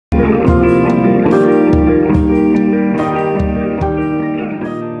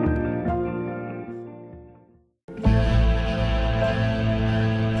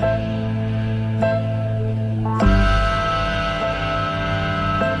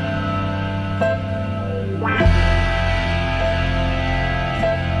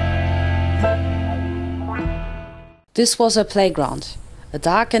This was a playground. A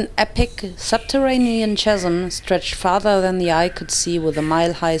dark and epic subterranean chasm stretched farther than the eye could see with a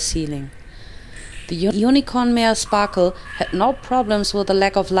mile-high ceiling. The unicorn mare Sparkle had no problems with the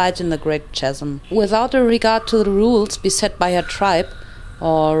lack of light in the great chasm. Without a regard to the rules beset by her tribe,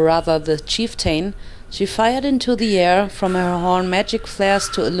 or rather the chieftain, she fired into the air from her horn magic flares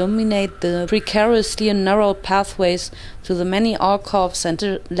to illuminate the precariously narrow pathways to the many alcoves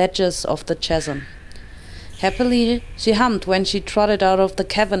and ledges of the chasm. Happily, she hummed when she trotted out of the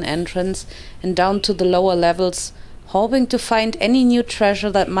cavern entrance and down to the lower levels, hoping to find any new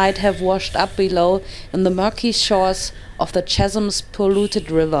treasure that might have washed up below in the murky shores of the chasm's polluted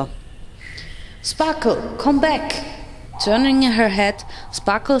river. "Sparkle, come back!" Turning her head,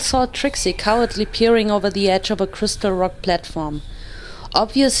 Sparkle saw Trixie cowardly peering over the edge of a crystal rock platform.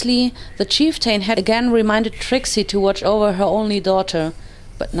 Obviously, the chieftain had again reminded Trixie to watch over her only daughter,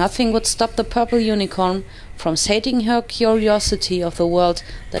 but nothing would stop the purple unicorn from sating her curiosity of the world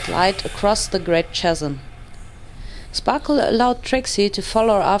that lied across the great chasm. Sparkle allowed Trixie to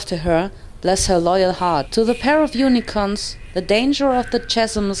follow after her, bless her loyal heart. To the pair of unicorns, the danger of the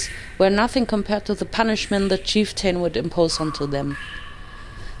chasms were nothing compared to the punishment the chieftain would impose onto them.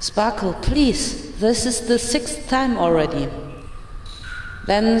 "Sparkle, please, this is the 6th time already."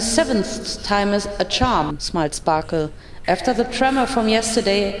 "Then the 7th time is a charm," smiled Sparkle. "After the tremor from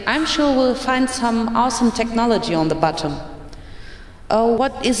yesterday, I'm sure we'll find some awesome technology on the bottom." "Oh,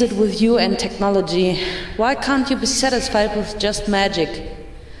 what is it with you and technology? Why can't you be satisfied with just magic?"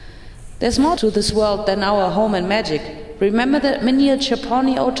 "There's more to this world than our home and magic. Remember that miniature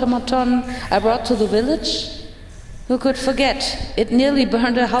pony automaton I brought to the village? Who could forget? It nearly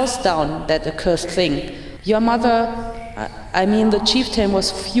burned a house down, that accursed thing. Your mother, I mean the chieftain, was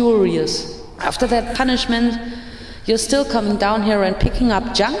furious. After that punishment, you're still coming down here and picking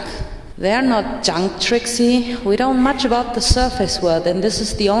up junk?" "They're not junk, Trixie. We don't much about the surface world, and this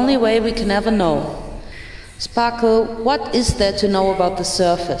is the only way we can ever know." "Sparkle, what is there to know about the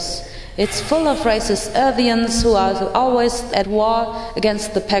surface? It's full of racist Earthians who are always at war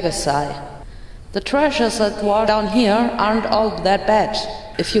against the Pegasi. The treasures at war down here aren't all that bad,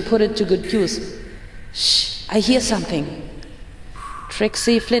 if you put it to good use." "Shh, I hear something."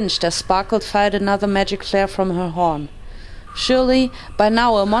 Trixie flinched as Sparkle fired another magic flare from her horn. Surely, by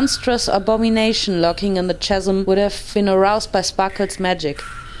now a monstrous abomination lurking in the chasm would have been aroused by Sparkle's magic.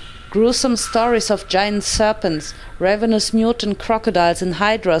 Gruesome stories of giant serpents, ravenous mutant crocodiles and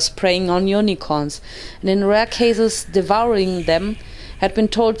hydras preying on unicorns, and in rare cases devouring them, had been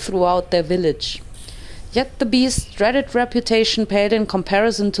told throughout their village. Yet the beast's dreaded reputation paled in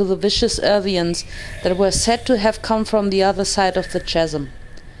comparison to the vicious Earthians that were said to have come from the other side of the chasm.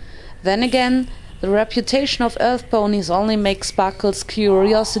 Then again, the reputation of earth ponies only makes Sparkle's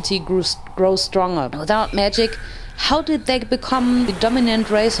curiosity grow stronger. Without magic, how did they become the dominant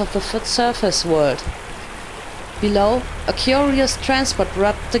race of the surface world? Below, a curious transport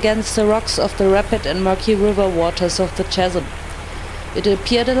rubbed against the rocks of the rapid and murky river waters of the chasm. It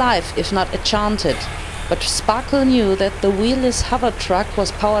appeared alive, if not enchanted, but Sparkle knew that the wheelless hover truck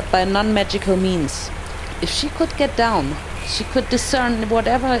was powered by non-magical means. If she could get down, she could discern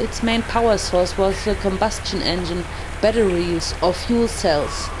whatever its main power source was: a combustion engine, batteries, or fuel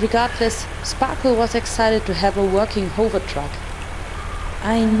cells. Regardless, Sparkle was excited to have a working hover truck.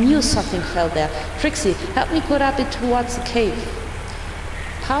 "I knew something fell there. Trixie, help me put up it towards the cave."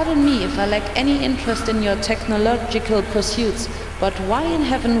 "Pardon me if I lack any interest in your technological pursuits, but why in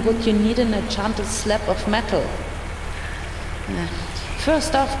heaven would you need an enchanted slab of metal?"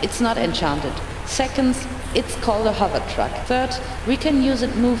 "First off, it's not enchanted. Second, it's called a hover truck. Third, we can use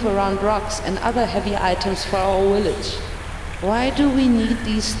it to move around rocks and other heavy items for our village. Why do we need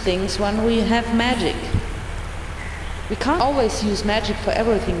these things when we have magic?" "We can't always use magic for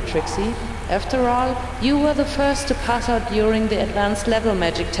everything, Trixie. After all, you were the first to pass out during the advanced level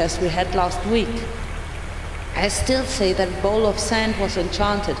magic test we had last week." "I still say that bowl of sand was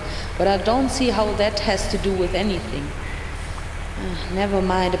enchanted, but I don't see how that has to do with anything." "Never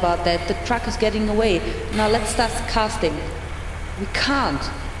mind about that. The truck is getting away. Now let's start casting." "We can't."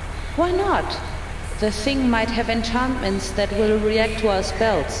 "Why not?" "The thing might have enchantments that will react to our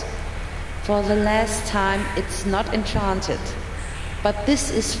spells." "For the last time, it's not enchanted." "But this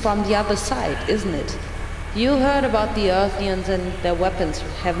is from the other side, isn't it? You heard about the Earthians and their weapons,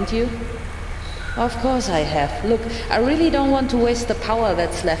 haven't you?" "Of course I have. Look, I really don't want to waste the power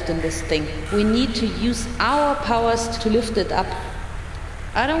that's left in this thing. We need to use our powers to lift it up."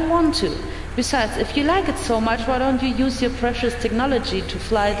 "I don't want to. Besides, if you like it so much, why don't you use your precious technology to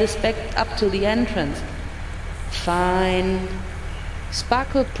fly this back up to the entrance?" "Fine."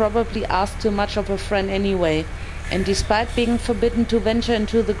 Sparkle probably asked too much of her friend anyway, and despite being forbidden to venture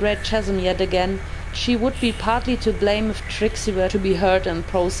into the Great Chasm yet again, she would be partly to blame if Trixie were to be hurt in the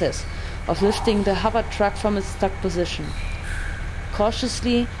process of lifting the hover truck from its stuck position.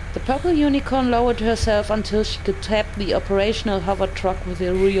 Cautiously, the purple unicorn lowered herself until she could tap the operational hover truck with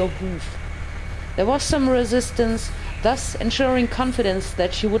her rear hoof. There was some resistance, thus ensuring confidence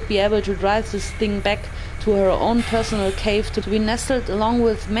that she would be able to drive this thing back to her own personal cave to be nestled along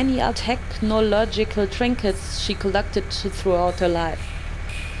with many technological trinkets she collected throughout her life.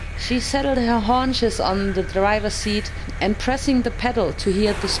 She settled her haunches on the driver's seat, and pressing the pedal to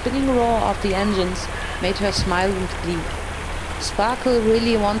hear the spinning roar of the engines made her smile with glee. Sparkle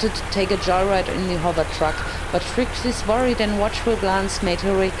really wanted to take a joyride in the hover truck, but Trixie's worried and watchful glance made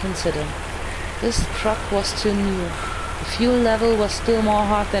her reconsider. This truck was too new. The fuel level was still more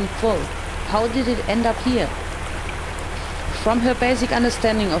hot than full. How did it end up here? From her basic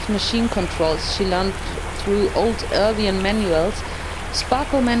understanding of machine controls she learned through old Earthian manuals,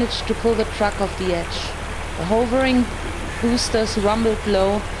 Sparkle managed to pull the truck off the edge. The hovering boosters rumbled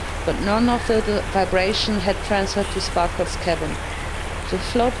low, but none of the vibration had transferred to Sparkle's cabin. To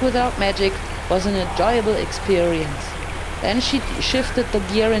float without magic was an enjoyable experience. Then she shifted the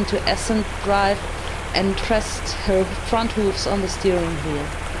gear into ascent drive and pressed her front hoofs on the steering wheel.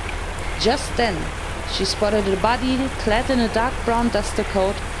 Just then, she spotted a body clad in a dark brown duster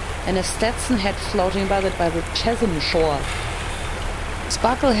coat and a Stetson hat floating by the chasm shore.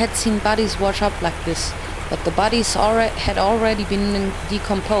 Sparkle had seen bodies wash up like this, but the bodies had already been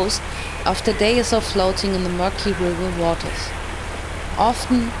decomposed after days of floating in the murky river waters.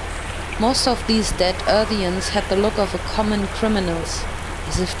 Often, most of these dead Earthians had the look of common criminals,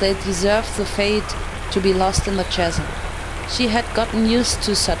 as if they deserved the fate to be lost in the chasm. She had gotten used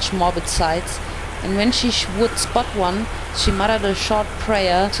to such morbid sights, and when she would spot one, she muttered a short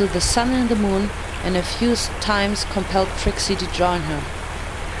prayer to the sun and the moon, and a few times compelled Trixie to join her.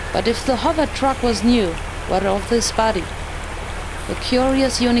 But if the hover truck was new, what of this body? The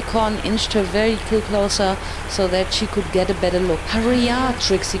curious unicorn inched her vehicle closer so that she could get a better look. "Hurry-ya!"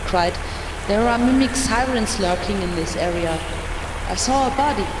 Trixie cried. "There are mimic sirens lurking in this area. I saw a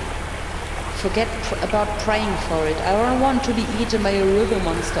body." "Forget about praying for it. I don't want to be eaten by a river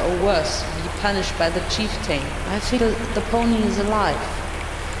monster, or worse, be punished by the chieftain. I feel the pony is alive."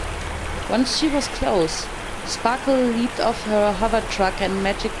 Once she was close, Sparkle leaped off her hover truck and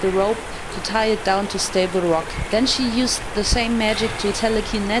magicked the rope to tie it down to stable rock. Then she used the same magic to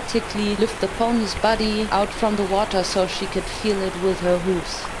telekinetically lift the pony's body out from the water so she could feel it with her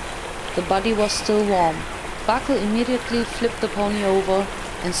hooves. The body was still warm. Sparkle immediately flipped the pony over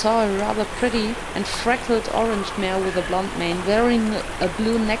and saw a rather pretty and freckled orange mare with a blonde mane, wearing a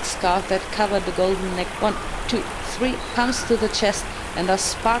blue neck scarf that covered the golden neck. 1, 2, 3 pumps to the chest, and thus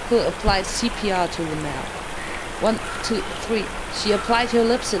Sparkle applied CPR to the mare. 1, 2, 3. She applied her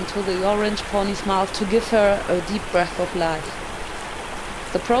lips into the orange pony's mouth to give her a deep breath of life.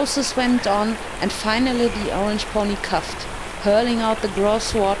 The process went on, and finally the orange pony coughed, hurling out the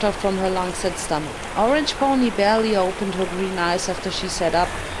gross water from her lungs and stomach. Orange Pony barely opened her green eyes after she sat up,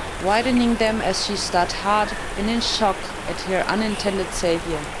 widening them as she stared hard and in shock at her unintended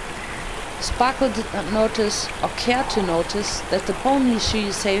savior. Sparkle did not notice, or care to notice, that the pony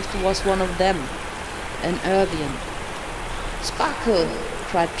she saved was one of them, an Earthian. "Sparkle!"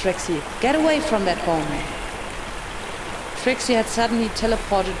 cried Trixie. "Get away from that pony!" Trixie had suddenly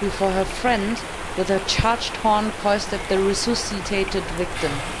teleported before her friend, with her charged horn poised at the resuscitated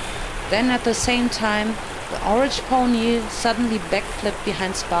victim. Then at the same time, the orange pony suddenly backflipped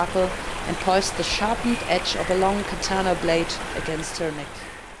behind Sparkle and poised the sharpened edge of a long katana blade against her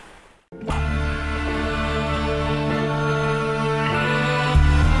neck.